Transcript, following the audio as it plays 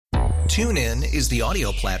TuneIn is the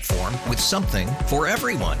audio platform with something for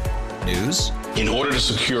everyone. News. In order to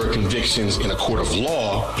secure convictions in a court of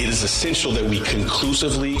law, it is essential that we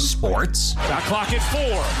conclusively. Sports. Shot clock at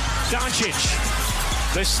 4.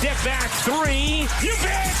 Doncic. The step back 3. You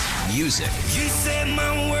bet. Music. You set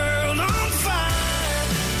my world on fire.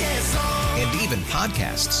 Yes, and even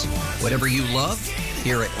podcasts. Whatever you love,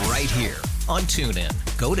 hear it right here on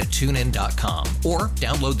TuneIn. Go to TuneIn.com or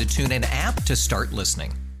download the TuneIn app to start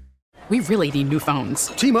listening. We really need new phones.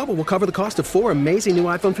 T-Mobile will cover the cost of 4 amazing new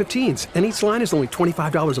iPhone 15s, and each line is only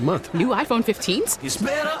 $25 a month. New iPhone 15s? it's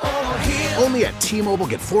better over here. Only at T-Mobile,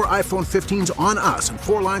 get 4 iPhone 15s on us and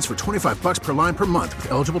 4 lines for $25 per line per month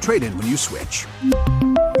with eligible trade-in when you switch.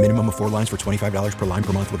 Minimum of 4 lines for $25 per line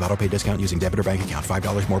per month with autopay discount using debit or bank account.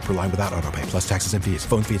 $5 more per line without autopay, plus taxes and fees.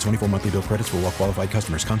 Phone fee at 24 monthly bill credits for well-qualified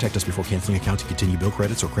customers. Contact us before canceling account to continue bill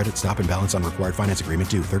credits or credit stop and balance on required finance agreement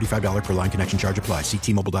due. $35 per line connection charge applies. See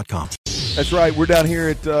T-Mobile.com. That's right. We're down here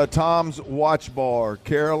at Tom's Watch Bar,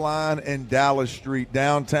 Caroline and Dallas Street,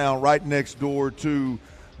 downtown, right next door to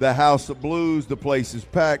the House of Blues. The place is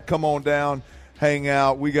packed. Come on down, hang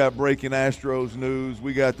out. We got breaking Astros news.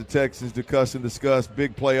 We got the Texans to cuss and discuss.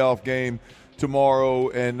 Big playoff game tomorrow.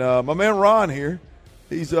 And my man Ron here,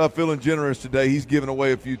 he's feeling generous today. He's giving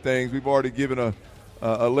away a few things. We've already given a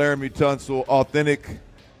Laramie Tunsil authentic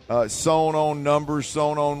sewn-on numbers,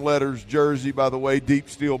 sewn-on letters jersey, by the way, deep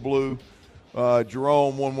steel blue.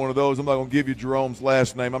 Jerome won one of those. I'm not going to give you Jerome's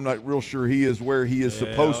last name. I'm not real sure he is where he is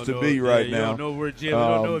supposed to be right now. I don't know where Jim. I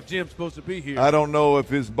don't know if Jim's supposed to be here. I don't know if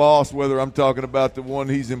his boss, whether I'm talking about the one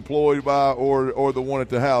he's employed by or the one at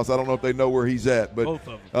the house. I don't know if they know where he's at. But both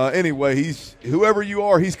of them. Anyway, he's whoever you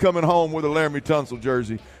are, he's coming home with a Laramie Tunsil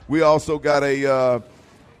jersey. We also got a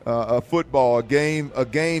football, a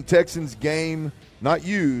game, Texans game. Not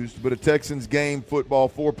used, but a Texans game football,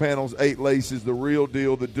 4 panels, 8 laces, the real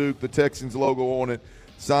deal, the Duke, the Texans logo on it,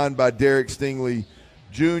 signed by Derek Stingley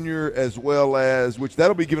Jr., as well as, which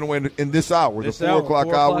that'll be given away in this hour, the 4 o'clock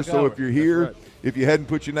hour. So if you're here, right. If you hadn't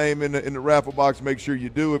put your name in the raffle box, make sure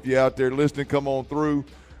you do. If you're out there listening, come on through.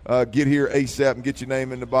 Get here ASAP and get your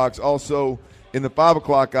name in the box. Also, in the 5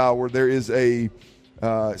 o'clock hour, there is a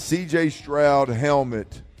C.J. Stroud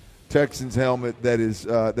helmet, Texans helmet,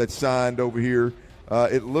 that's signed over here.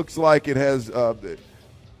 It looks like it has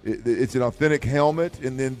it's an authentic helmet,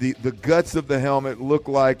 and then the guts of the helmet look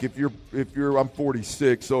like if you're I'm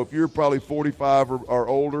 46, so if you're probably 45 or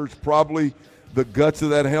older, it's probably the guts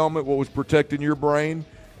of that helmet, what was protecting your brain,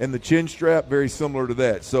 and the chin strap very similar to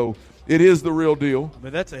that. So it is the real deal. I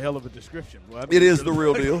mean, that's a hell of a description. Well, it is the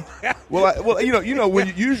real deal. Well, you know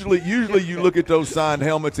when usually you look at those signed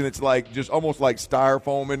helmets and it's like just almost like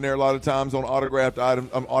styrofoam in there a lot of times on autographed items,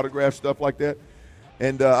 autographed stuff like that.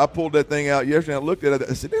 And I pulled that thing out yesterday. And I looked at it.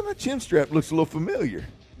 I said, "Damn, that chin strap looks a little familiar."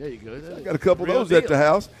 There you go. So I got a couple of those at the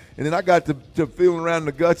house, and then I got to feeling around in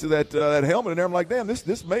the guts of that helmet, and there I'm like, "Damn,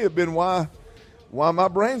 this may have been why my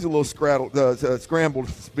brain's a little scrambled."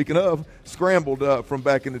 Speaking of scrambled from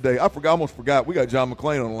back in the day, I almost forgot. We got John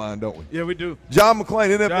McClain on the line, don't we? Yeah, we do. John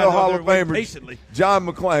McClain, NFL Hall of Famer. Patiently. John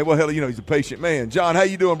McClain. Well, hell, he's a patient man. John, how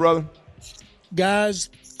you doing, brother? Guys,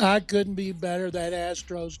 I couldn't be better. That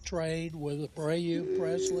Astros trade with Abreu,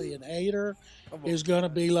 Presley, and Hader is going to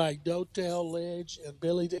be like Dotel Lidge and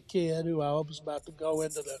Billy the Kid, who I hope is about to go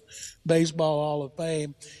into the Baseball Hall of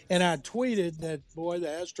Fame. And I tweeted that, boy, the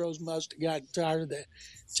Astros must have gotten tired of the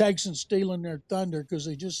Texans stealing their thunder because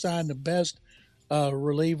they just signed the best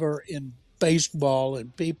reliever in baseball,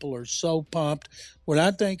 and people are so pumped. When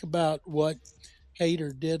I think about what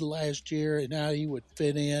Hader did last year and how he would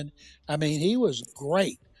fit in, I mean, he was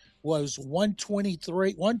great. Was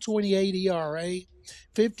 128 ERA,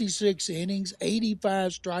 56 innings,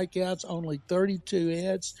 85 strikeouts, only 32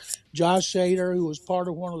 hits. Josh Hader, who was part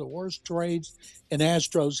of one of the worst trades in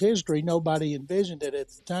Astros history, nobody envisioned it at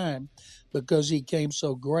the time because he came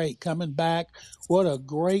so great. Coming back, what a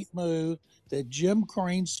great move that Jim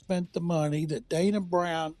Crane spent the money, that Dana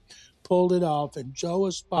Brown pulled it off, and Joe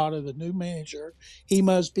Espada, the new manager, he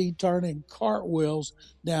must be turning cartwheels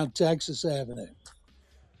down Texas Avenue.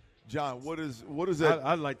 John, what is that?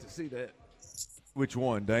 I'd like to see that. Which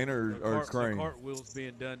one, Dana or Crane? Cartwheels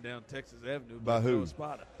being done down Texas Avenue by who?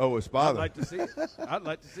 Espada. Oh, Espada. I'd like to see it. I'd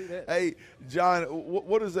like to see that. Hey, John,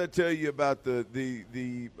 what does that tell you about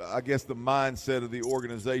the I guess the mindset of the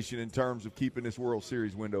organization in terms of keeping this World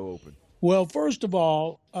Series window open? Well, first of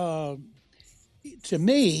all, to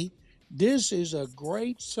me, this is a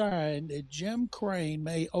great sign that Jim Crane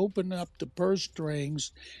may open up the purse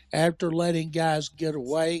strings after letting guys get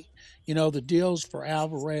away. You know, the deals for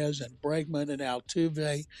Alvarez and Bregman and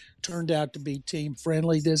Altuve turned out to be team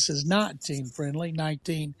friendly. This is not team friendly,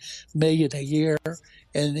 $19 million a year.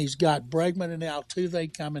 And he's got Bregman and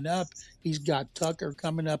Altuve coming up. He's got Tucker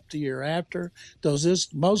coming up the year after.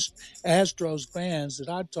 Most Astros fans that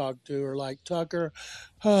I talk to are like, Tucker,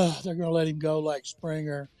 they're going to let him go like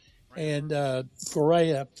Springer and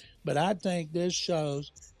Correa. But I think this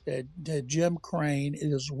shows that Jim Crane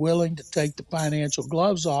is willing to take the financial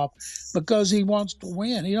gloves off because he wants to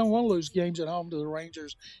win. He don't want to lose games at home to the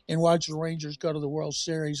Rangers and watch the Rangers go to the World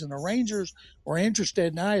Series. And the Rangers were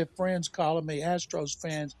interested, and I have friends calling me Astros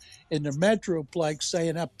fans in the Metroplex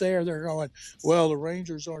saying up there, they're going, well, the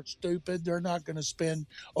Rangers aren't stupid. They're not going to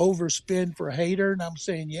overspend for Hader. And I'm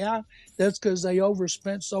saying, yeah, that's because they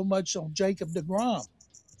overspent so much on Jacob deGrom.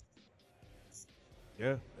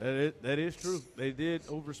 Yeah, that is true. They did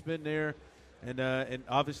overspend there, and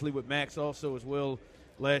obviously with Max also as well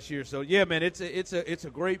last year. So yeah, man, it's a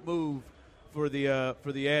great move for the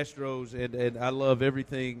Astros, and I love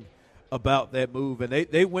everything about that move. And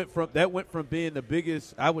they went from being the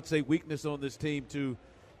biggest, I would say, weakness on this team to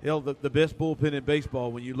the best bullpen in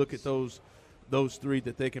baseball when you look at those three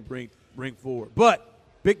that they can bring forward. But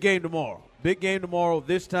big game tomorrow.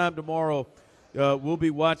 This time tomorrow. We'll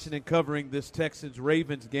be watching and covering this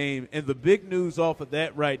Texans-Ravens game. And the big news off of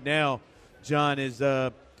that right now, John, is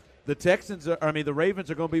the Ravens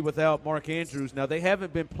are going to be without Mark Andrews. Now, they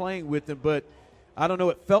haven't been playing with him, but I don't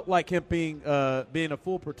know, it felt like him being a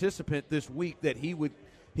full participant this week that he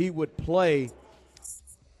would play.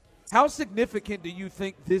 How significant do you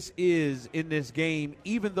think this is in this game,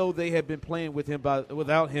 even though they have been playing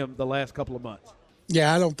without him the last couple of months?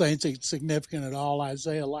 Yeah, I don't think it's significant at all.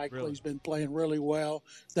 Isaiah Likely's been playing really well.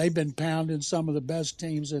 They've been pounding some of the best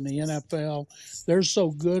teams in the NFL. They're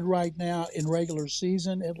so good right now in regular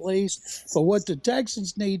season, at least. But what the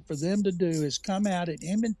Texans need for them to do is come out at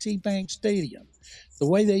M&T Bank Stadium the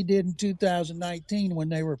way they did in 2019 when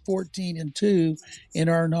they were 14-2 and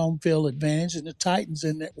earned home field advantage, and the Titans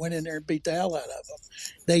went in there and beat the hell out of them.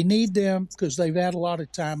 They need them because they've had a lot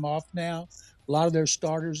of time off now. A lot of their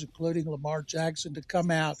starters, including Lamar Jackson, to come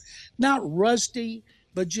out not rusty,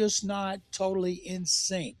 but just not totally in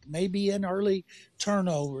sync. Maybe an early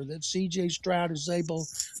turnover that C.J. Stroud is able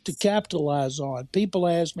to capitalize on. People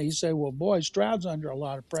ask me, say, well, boy, Stroud's under a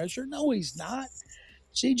lot of pressure. No, he's not.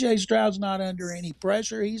 C.J. Stroud's not under any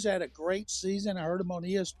pressure. He's had a great season. I heard him on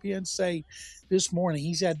ESPN say this morning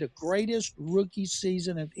he's had the greatest rookie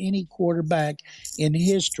season of any quarterback in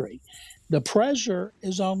history. The pressure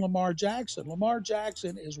is on Lamar Jackson. Lamar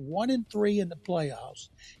Jackson is 1-3 in the playoffs.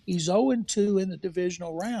 He's 0-2 in the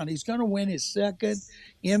divisional round. He's going to win his second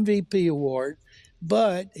MVP award,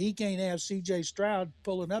 but he can't have C.J. Stroud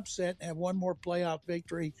pull an upset and have one more playoff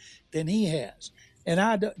victory than he has. And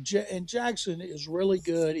Jackson is really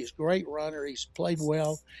good. He's a great runner. He's played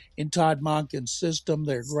well in Todd Monken's system.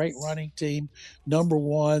 They're a great running team, number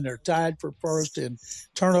one. They're tied for first in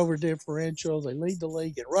turnover differential. They lead the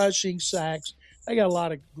league in rushing, sacks. They got a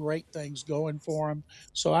lot of great things going for them.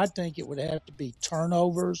 So I think it would have to be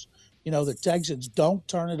turnovers. You know, the Texans don't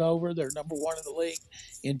turn it over. They're number one in the league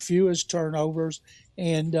in fewest turnovers.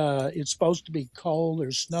 And it's supposed to be cold.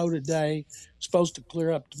 There's snow today. It's supposed to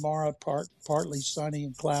clear up tomorrow, partly sunny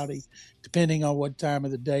and cloudy, depending on what time of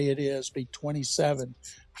the day it is, be 27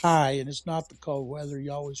 high. And it's not the cold weather.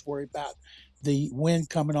 You always worry about the wind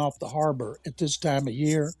coming off the harbor at this time of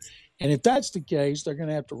year. And if that's the case, they're going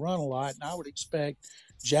to have to run a lot. And I would expect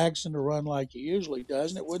Jackson to run like he usually does.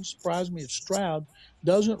 And it wouldn't surprise me if Stroud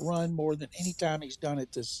doesn't run more than any time he's done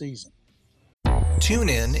it this season.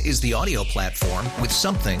 TuneIn is the audio platform with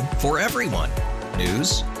something for everyone.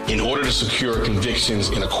 News. In order to secure convictions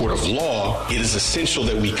in a court of law, it is essential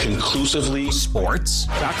that we conclusively. Sports.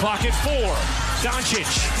 Shot clock at 4.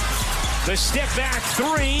 Doncic. The step back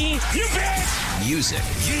 3. You bet. Music.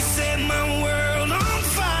 You set my world on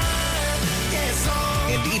fire. Yes,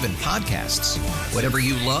 and even podcasts. Whatever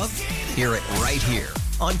you love, hear it right here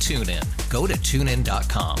on TuneIn. Go to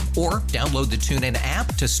TuneIn.com or download the TuneIn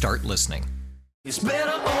app to start listening. It's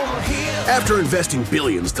better over here. After investing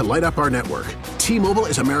billions to light up our network, T-Mobile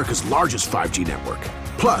is America's largest 5G network.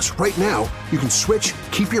 Plus, right now, you can switch,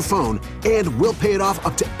 keep your phone, and we'll pay it off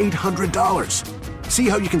up to $800. See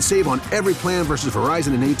how you can save on every plan versus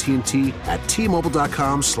Verizon and AT&T at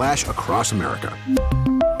T-Mobile.com/across America.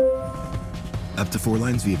 Up to 4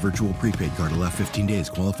 lines via virtual prepaid card. Allow 15 days.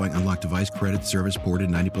 Qualifying unlocked device credit service ported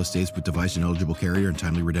 90+ days with device and eligible carrier and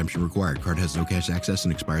timely redemption required. Card has no cash access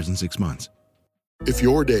and expires in 6 months. If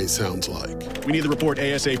your day sounds like, we need the report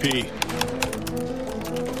ASAP,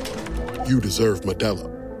 you deserve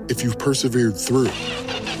Modelo. If you've persevered through,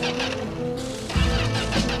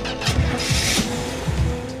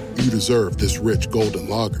 you deserve this rich golden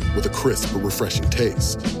lager with a crisp but refreshing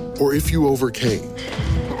taste. Or if you overcame. 2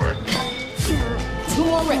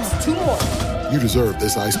 more reps, 2 more. You deserve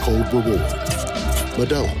this ice-cold reward.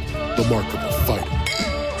 Modelo, the Markable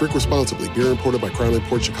Fighter. Drink responsibly. Beer imported by Crown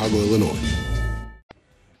Imports, Chicago, Illinois.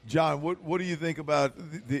 John, what do you think about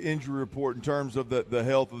the injury report in terms of the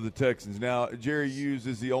health of the Texans? Now, Jerry Hughes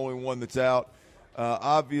is the only one that's out.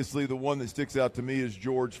 Obviously, the one that sticks out to me is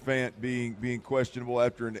George Fant being questionable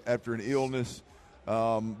after an illness.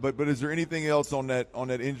 But is there anything else on that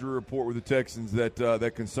injury report with the Texans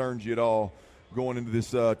that concerns you at all going into this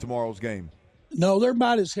tomorrow's game? No, they're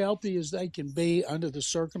about as healthy as they can be under the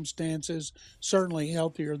circumstances, certainly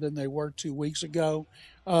healthier than they were 2 weeks ago.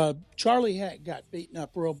 Charlie Hack got beaten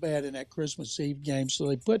up real bad in that Christmas Eve game, so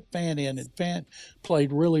they put Fant in, and Fant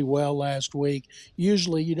played really well last week.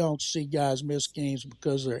 Usually you don't see guys miss games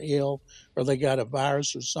because they're ill or they got a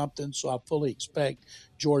virus or something, so I fully expect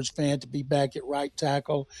George Fant to be back at right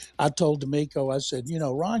tackle. I told D'Amico, I said,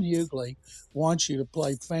 Ron Hughley wants you to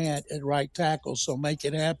play Fant at right tackle, so make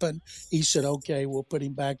it happen. He said, okay, we'll put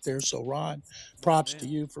him back there. So, Ron, props to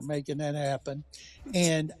you for making that happen.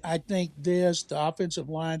 And I think the offensive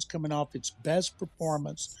line's coming off its best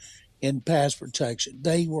performance in pass protection.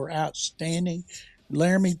 They were outstanding.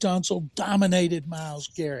 Laramie Tunsil dominated Myles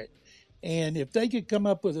Garrett. And if they could come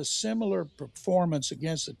up with a similar performance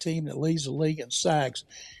against a team that leads the league in sacks,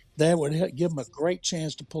 that would give them a great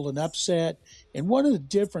chance to pull an upset. And one of the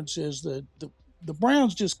differences, the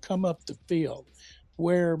Browns just come up the field,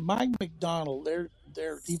 where Mike McDonald,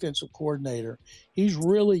 their defensive coordinator, he's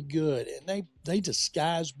really good, and they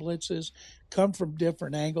disguise blitzes, come from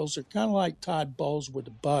different angles. They're kind of like Todd Bowles with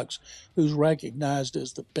the Bucs, who's recognized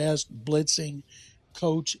as the best blitzing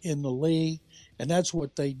coach in the league, and that's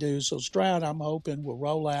what they do. So Stroud, I'm hoping, will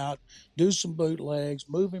roll out, do some bootlegs,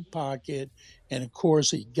 move in pocket, and of course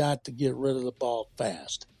he got to get rid of the ball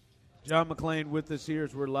fast. John McClain with us here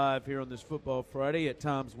as we're live here on this Football Friday at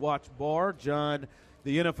Tom's Watch Bar. John,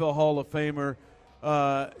 the NFL Hall of Famer.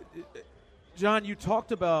 John, you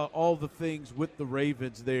talked about all the things with the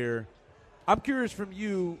Ravens there. I'm curious from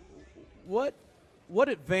you, what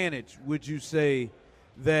advantage would you say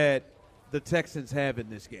that the Texans have in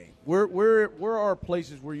this game? Where are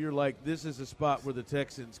places where you're like, this is a spot where the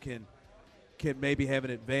Texans can maybe have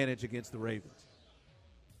an advantage against the Ravens?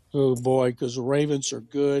 Oh, boy, because the Ravens are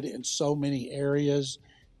good in so many areas.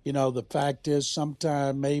 The fact is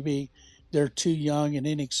sometimes maybe they're too young and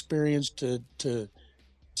inexperienced to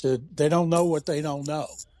they don't know what they don't know.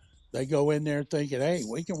 They go in there thinking, hey,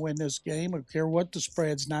 we can win this game. I don't care what the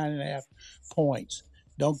spread's 9.5 points.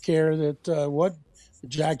 Don't care that what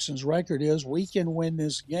Jackson's record is. We can win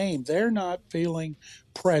this game. They're not feeling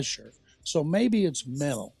pressure. So maybe it's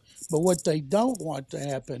mental. But what they don't want to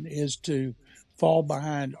happen is to fall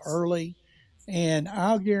behind early. And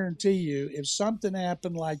I'll guarantee you, if something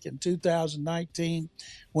happened like in 2019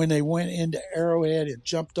 when they went into Arrowhead and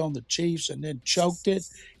jumped on the Chiefs and then choked it,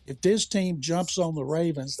 if this team jumps on the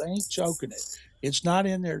Ravens, they ain't choking it. It's not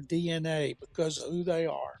in their DNA because of who they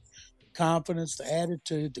are. The confidence, the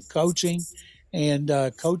attitude, the coaching, and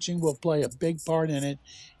coaching will play a big part in it.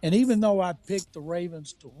 And even though I picked the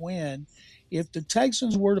Ravens to win, if the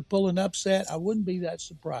Texans were to pull an upset, I wouldn't be that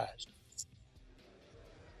surprised.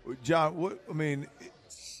 John,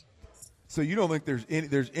 so you don't think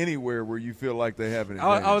there's anywhere where you feel like they have an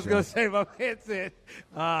advantage? I was going to say, my man said.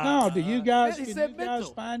 No, do you guys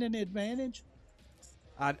find an advantage?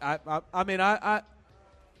 I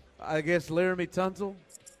guess Laramie Tunsil.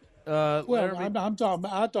 I'm talking.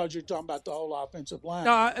 I thought you were talking about the whole offensive line.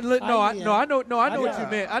 I know what you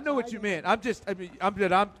meant. I know what you meant.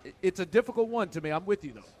 It's a difficult one to me. I'm with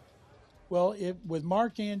you though. Well, with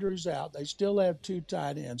Mark Andrews out, they still have two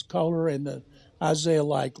tight ends, Kohler and Isaiah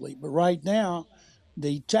Likely. But right now,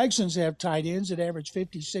 the Texans have tight ends that average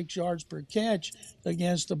 56 yards per catch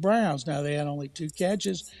against the Browns. Now, they had only 2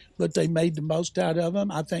 catches, but they made the most out of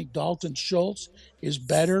them. I think Dalton Schultz is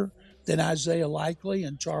better than Isaiah Likely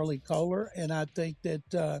and Charlie Kohler, and I think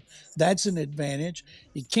that that's an advantage.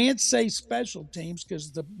 You can't say special teams because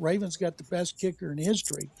the Ravens got the best kicker in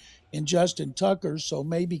history in Justin Tucker, so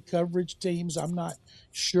maybe coverage teams, I'm not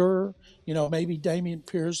sure. Maybe Dameon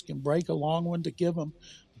Pierce can break a long one to give them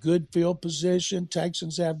good field position.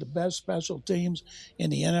 Texans have the best special teams in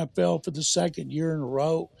the NFL for the second year in a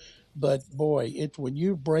row. But, boy, when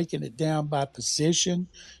you're breaking it down by position,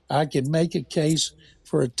 I can make a case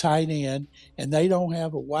for a tight end, and they don't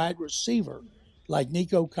have a wide receiver like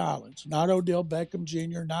Nico Collins, not Odell Beckham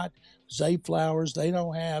Jr., not Zay Flowers. They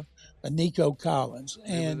don't have a Nico Collins.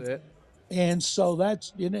 And so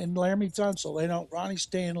that's, and Laramie Tunsil. They don't. Ronnie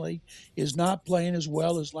Stanley is not playing as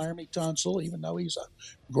well as Laramie Tunsil, even though he's a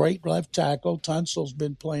great left tackle. Tunsil's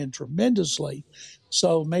been playing tremendously.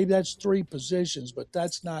 So maybe that's 3 positions, but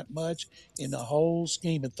that's not much in the whole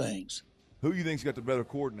scheme of things. Who do you think's got the better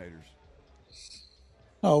coordinators?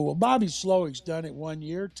 Oh, well, Bobby Slowick's done it 1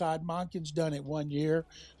 year. Todd Monken's done it 1 year.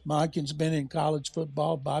 Monken's been in college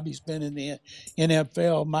football. Bobby's been in the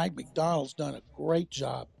NFL. Mike McDonald's done a great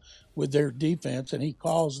job with their defense, and he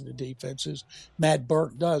calls the defenses. Matt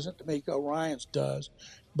Burke doesn't. D'Amico Ryans does.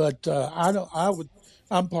 But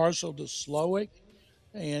I'm partial to Slowick,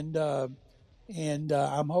 and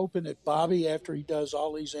I'm hoping that Bobby, after he does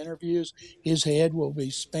all these interviews, his head will be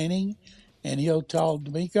spinning, and he'll tell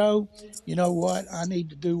D'Amico, you know what, I need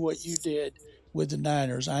to do what you did with the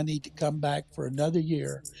Niners. I need to come back for another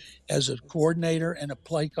year as a coordinator and a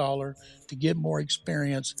play caller to get more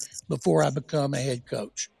experience before I become a head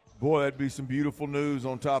coach. Boy, that'd be some beautiful news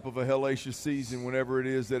on top of a hellacious season whenever it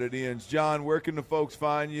is that it ends. John, where can the folks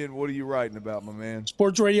find you, and what are you writing about, my man?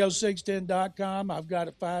 SportsRadio610.com. I've got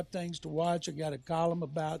 5 things to watch. I got a column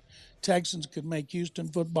about Texans could make Houston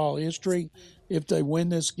football history if they win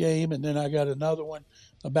this game, and then I got another one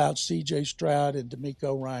about C.J. Stroud and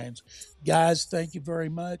D'Amico Ryans. Guys, thank you very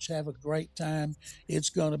much. Have a great time.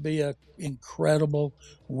 It's going to be an incredible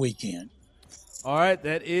weekend. All right,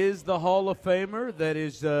 that is the Hall of Famer. That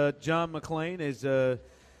is John McClain,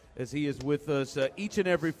 as he is with us each and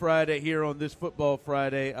every Friday here on this Football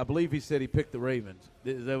Friday. I believe he said he picked the Ravens.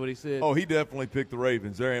 Is that what he said? Oh, he definitely picked the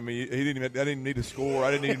Ravens. There, I mean, I didn't need to score. I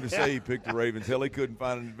didn't need him to say he picked the Ravens. Hell, he couldn't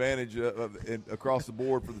find an advantage across the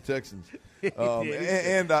board for the Texans. He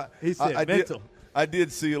said mental. I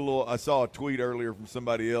did see I saw a tweet earlier from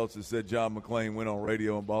somebody else that said John McClain went on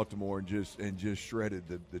radio in Baltimore and just shredded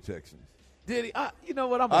the Texans. Did he? You know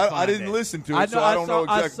what? I didn't listen to it, so I don't know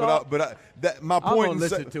exactly. My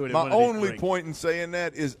only point in saying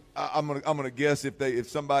that is I'm gonna guess if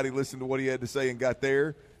somebody listened to what he had to say and got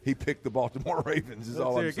there, he picked the Baltimore Ravens. Is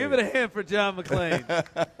all I'm saying. Give it a hand for John McClain.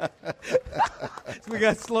 We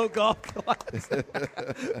got slow golf class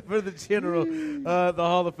for the general, the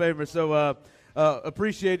Hall of Famer. So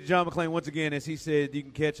appreciate John McClain once again. As he said, you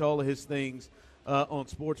can catch all of his things on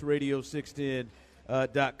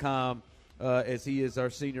SportsRadio610.com. As he is our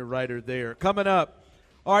senior writer there. Coming up,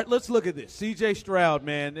 all right, let's look at this. C.J. Stroud,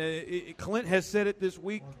 man. Clint has said it this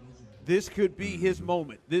week. This could be his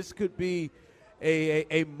moment. This could be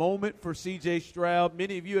a moment for C.J. Stroud.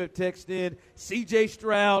 Many of you have texted in, C.J.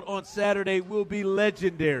 Stroud on Saturday will be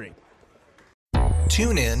legendary.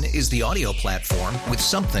 TuneIn is the audio platform with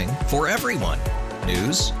something for everyone.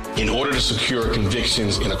 News. In order to secure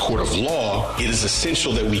convictions in a court of law, it is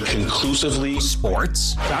essential that we conclusively.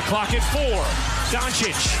 Sports. Got clock at 4.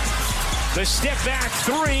 Doncic. The step back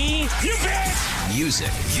 3. You bet. Music.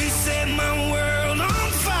 You set my world on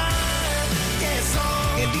fire. Yes,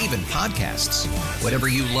 and even podcasts. Whatever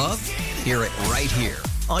you love, hear it right here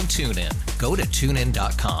on TuneIn. Go to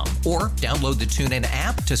TuneIn.com or download the TuneIn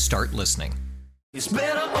app to start listening. It's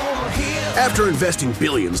better over here. After investing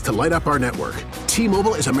billions to light up our network,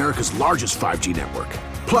 T-Mobile is America's largest 5G network.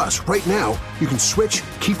 Plus, right now, you can switch,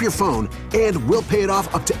 keep your phone, and we'll pay it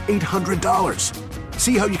off up to $800.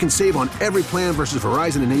 See how you can save on every plan versus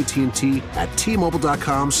Verizon and AT&T at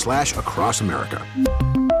T-Mobile.com/across America.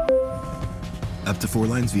 Up to 4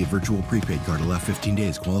 lines via virtual prepaid card. Allow 15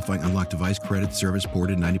 days. Qualifying unlocked device credit service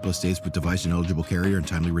ported 90+ days with device and eligible carrier and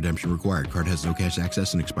timely redemption required. Card has no cash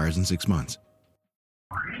access and expires in 6 months.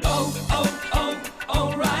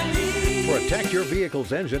 O'Reilly. Protect your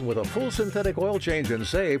vehicle's engine with a full synthetic oil change and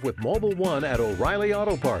save with Mobile One at O'Reilly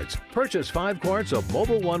Auto Parts. Purchase 5 quarts of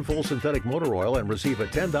Mobile One full synthetic motor oil and receive a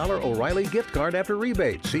 $10 O'Reilly gift card after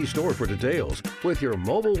rebate. See store for details. With your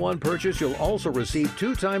Mobile One purchase, you'll also receive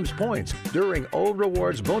 2 times points during O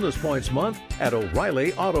Rewards Bonus Points Month at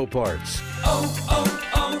O'Reilly Auto Parts.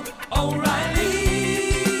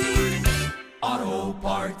 O'Reilly Auto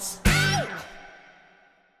Parts.